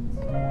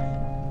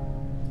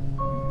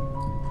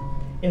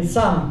 In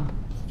Psalm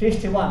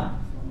 51,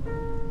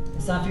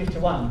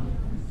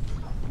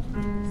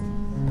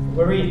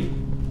 we read,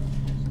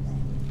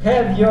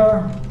 have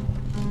your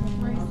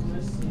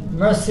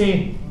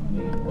mercy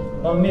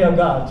on me, O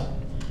God,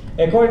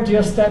 according to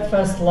your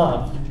steadfast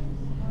love,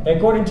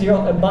 according to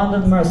your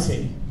abundant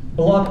mercy,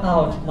 blot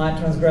out my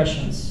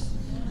transgressions.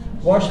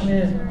 Wash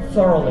me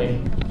thoroughly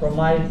from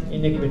my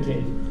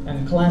iniquity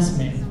and cleanse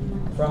me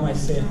from my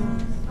sin.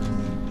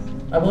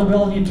 I believe we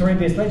all need to read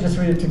this. Let's just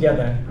read it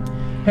together.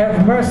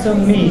 Have mercy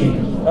on me,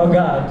 O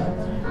God,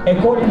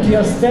 according to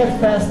your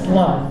steadfast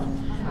love,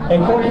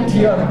 according to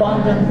your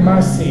abundant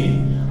mercy,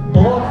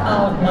 blot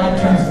out my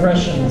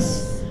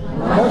transgressions.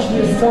 Wash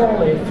me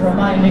thoroughly from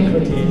my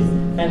iniquity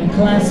and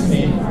cleanse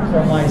me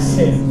from my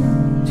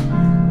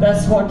sin.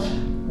 That's what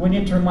we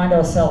need to remind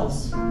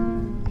ourselves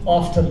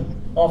often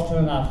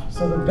enough,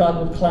 so that God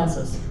would cleanse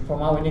us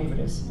from our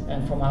iniquities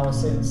and from our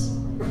sins.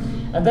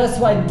 And that's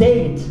why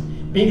David,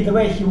 being the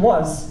way he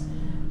was,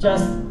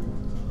 just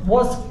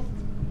was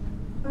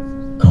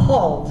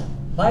called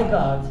by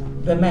God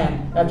the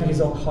man after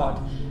his own heart,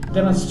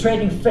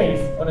 demonstrating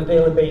faith on a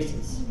daily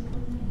basis,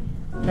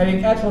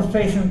 having actual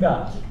faith in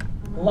God,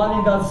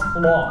 loving God's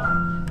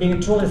law,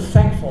 being truly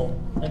thankful,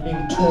 and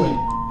being truly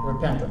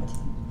repentant.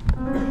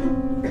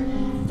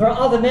 There are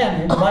other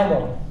men in the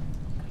Bible.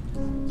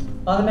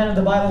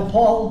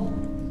 Paul,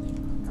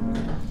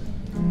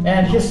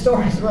 and his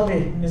story is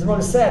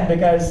really sad,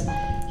 because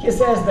he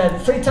says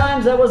that 3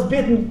 times I was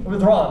beaten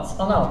with rods.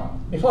 Oh no,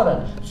 before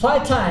that,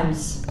 5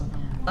 times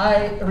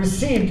I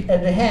received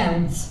at the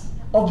hands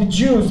of the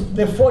Jews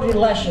the 40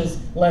 lashes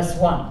less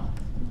 1.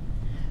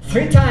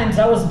 3 times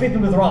I was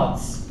beaten with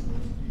rods.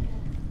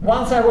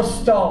 Once I was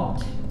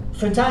stoned.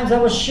 3 times I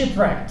was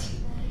shipwrecked.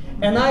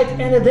 A night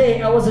and a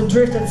day I was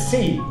adrift at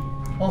sea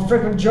on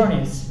frequent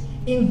journeys,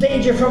 in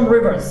danger from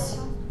rivers.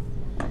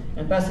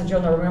 And Pastor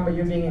John, I remember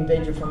you being in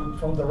danger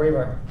from the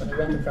river when we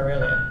went to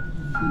Karelia.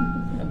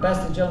 And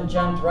Pastor John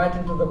jumped right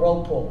into the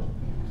whirlpool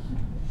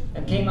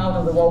and came out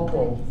of the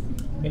whirlpool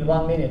in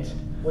 1 minute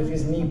with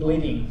his knee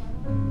bleeding.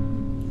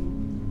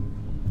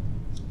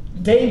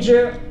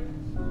 Danger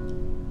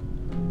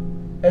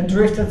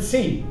adrift at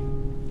sea.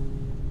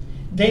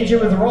 Danger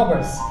with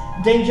robbers.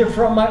 Danger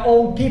from my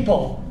own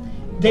people.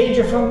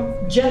 Danger from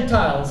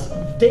Gentiles.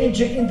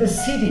 Danger in the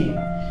city.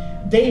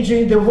 Danger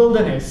in the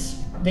wilderness.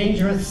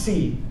 Danger at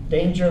sea.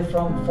 Danger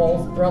from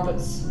false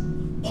brothers.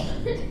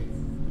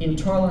 In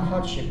toil and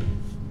hardship.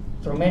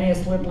 Through many a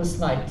sleepless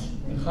night.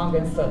 In hunger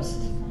and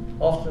thirst.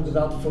 Often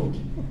without food.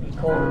 In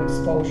cold and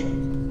exposure.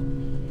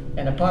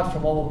 And apart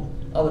from all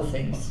other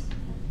things,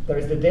 there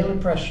is the daily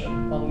pressure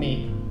on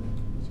me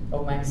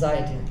of my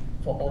anxiety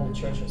for all the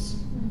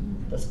churches.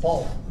 That's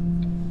Paul,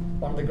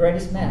 one of the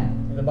greatest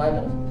men in the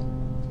Bible.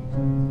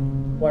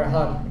 What a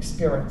hard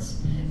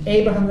experience.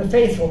 Abraham the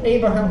faithful,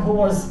 Abraham who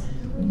was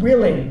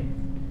willing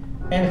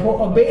and who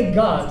obeyed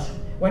God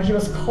when he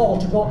was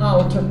called to go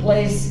out to a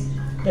place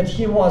that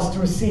he was to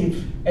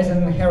receive as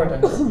an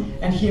inheritance.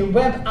 And he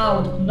went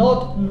out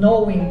not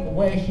knowing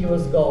where he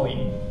was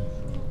going.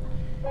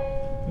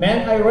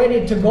 Man, are you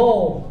ready to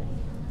go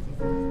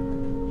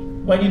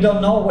when you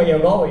don't know where you're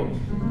going?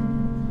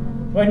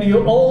 when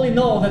you only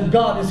know that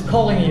God is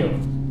calling you.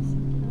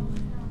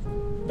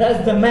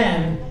 That's the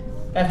man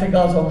after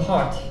God's own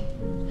heart.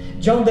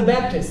 John the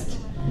Baptist.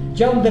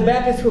 John the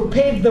Baptist, who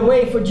paved the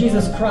way for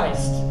Jesus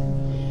Christ.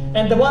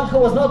 And the one who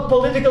was not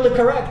politically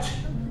correct.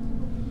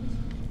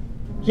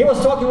 He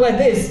was talking like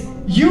this: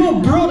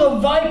 "You brood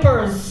of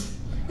vipers,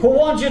 who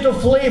want you to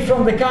flee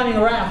from the coming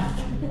wrath."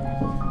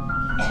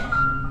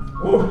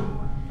 Ooh,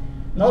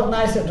 not a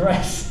nice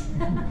address.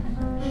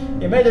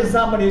 Imagine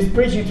somebody is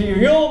preaching to you,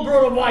 "You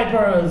brood of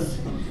vipers."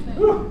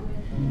 Ooh.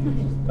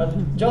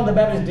 But John the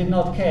Baptist did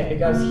not care,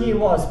 because he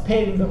was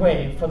paving the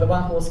way for the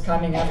one who was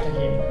coming after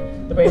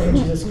him, the way for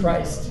Jesus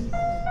Christ.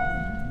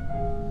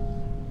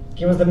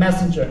 He was the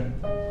messenger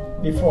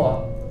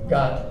before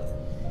God.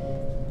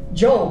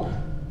 Job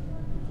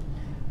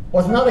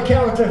was another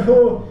character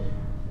who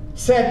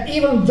said,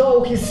 "Even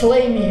though he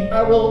slay me,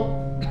 I will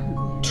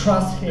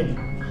trust him."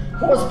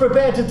 Who was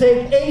prepared to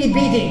take any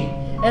beating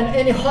and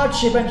any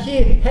hardship, and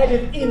he had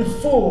it in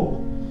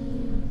full.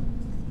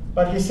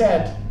 But he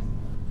said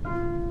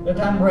that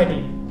I'm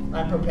ready,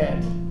 I'm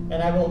prepared,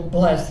 and I will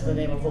bless the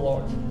name of the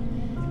Lord.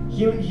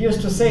 He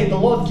used to say, "The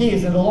Lord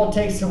gives and the Lord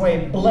takes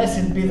away.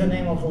 Blessed be the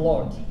name of the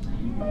Lord."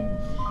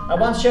 I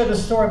once shared a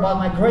story about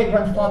my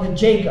great-grandfather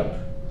Jacob.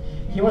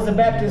 He was a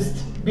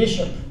Baptist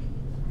bishop.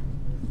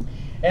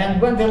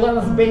 And when the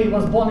 11th baby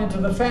was born into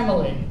the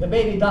family, the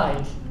baby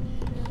died.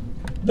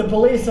 The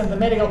police and the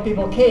medical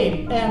people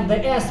came and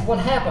they asked what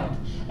happened.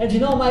 And you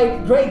know, my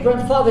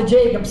great-grandfather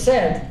Jacob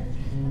said,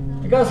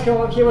 because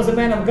he was a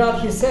man of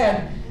God, he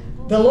said,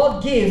 "The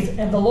Lord gives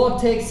and the Lord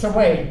takes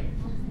away."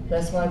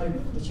 That's why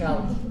the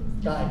child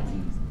died.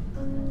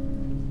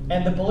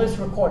 And the police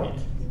recorded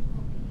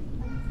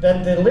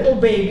that the little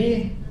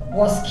baby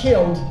was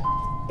killed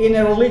in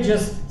a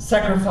religious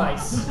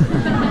sacrifice.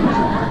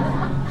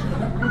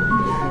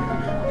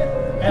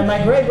 And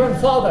my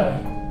great-grandfather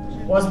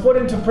was put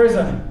into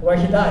prison where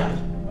he died.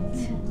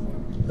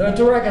 There are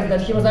two records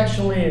that he was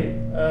actually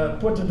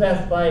put to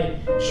death by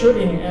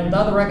shooting, and the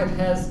other record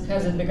has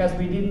it because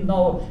we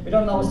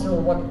don't know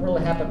still what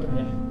really happened to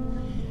him.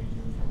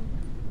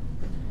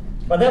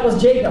 But that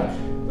was Jacob,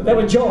 that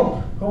was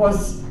Job, who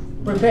was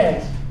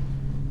prepared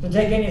to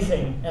take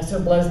anything and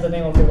still bless the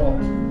name of the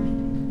Lord.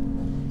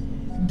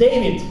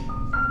 David,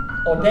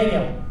 or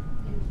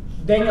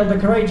Daniel the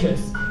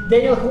courageous,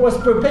 Daniel who was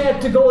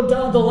prepared to go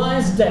down the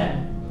lion's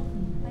den,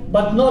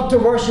 but not to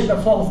worship a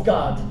false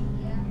god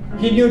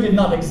he knew did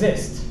not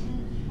exist.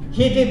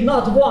 He did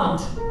not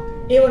want,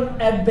 even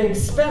at the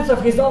expense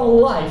of his own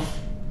life,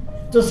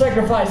 to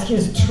sacrifice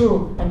his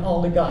true and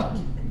only God.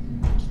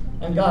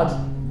 And God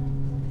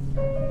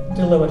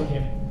delivered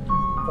him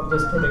from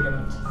this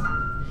predicament.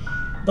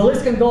 The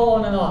list can go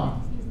on and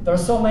on. There are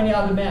so many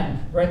other men,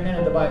 great men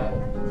in the Bible.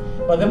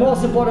 But the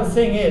most important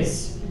thing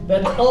is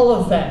that all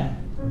of them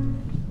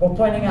were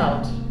pointing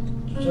out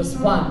to just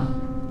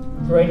one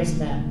greatest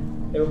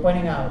man. They were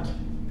pointing out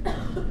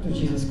to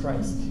Jesus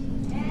Christ.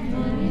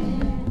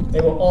 They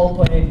were all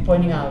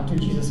pointing out to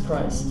Jesus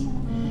Christ.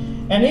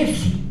 And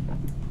if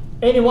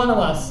any one of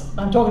us,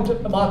 I'm talking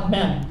about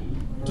men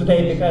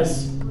today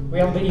because we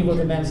have the Evil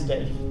Men's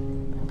Day.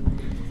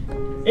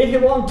 If you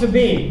want to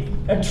be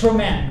a true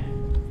man,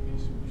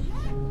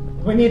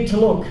 we need to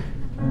look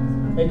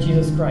at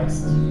Jesus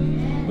Christ.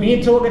 We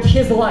need to look at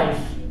his life.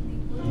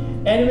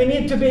 And we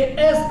need to be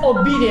as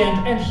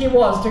obedient as he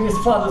was to his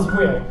Father's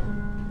will.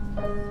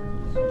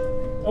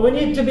 We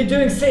need to be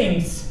doing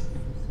things,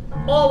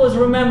 always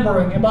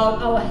remembering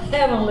about our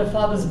Heavenly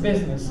Father's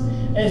business,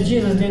 as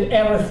Jesus did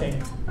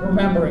everything,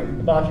 remembering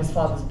about his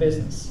Father's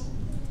business.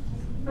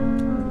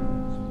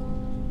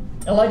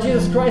 And like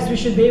Jesus Christ, we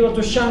should be able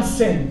to shun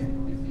sin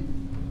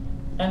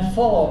and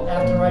follow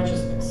after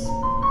righteousness.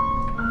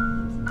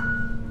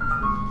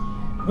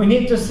 We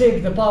need to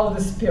seek the power of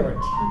the Spirit,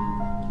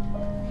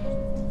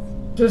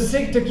 to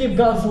seek to keep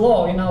God's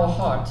law in our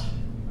heart,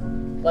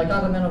 like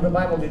other men of the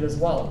Bible did as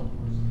well.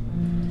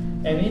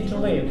 And we need to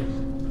live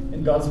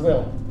in God's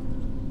will,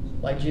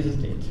 like Jesus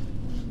did.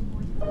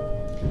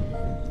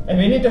 And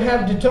we need to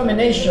have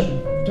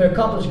determination to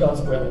accomplish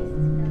God's will.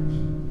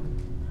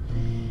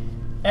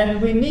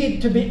 And we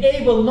need to be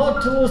able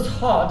not to lose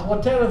heart,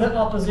 whatever the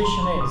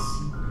opposition is.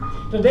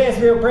 Today, as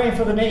we were praying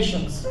for the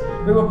nations,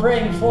 we were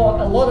praying for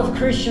a lot of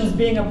Christians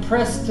being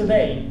oppressed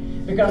today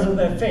because of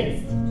their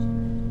faith,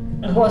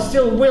 and who are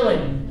still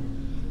willing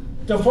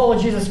to follow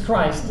Jesus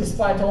Christ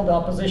despite all the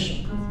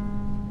opposition.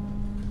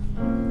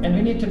 And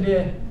we need to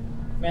be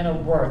men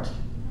of word,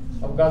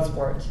 of God's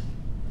word.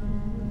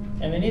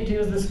 And we need to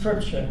use the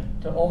scripture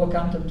to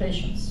overcome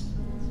temptations,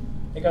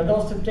 because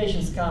those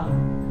temptations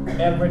come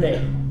every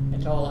day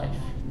into our life.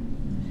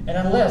 And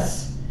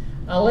unless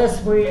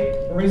we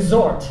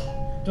resort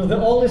to the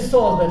only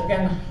source that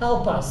can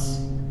help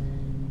us,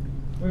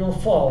 we will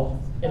fall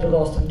into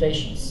those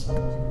temptations.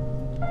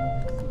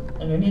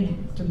 And we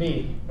need to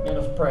be men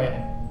of prayer,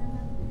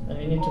 and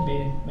we need to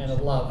be men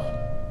of love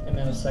and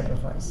men of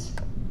sacrifice.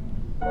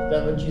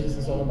 That's what Jesus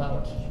is all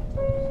about.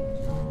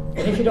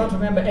 And if you don't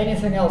remember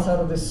anything else out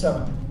of this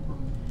sermon,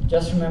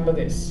 just remember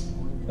this: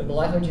 that the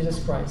life of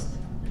Jesus Christ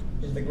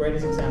is the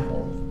greatest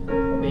example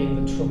of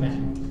being the true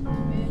man.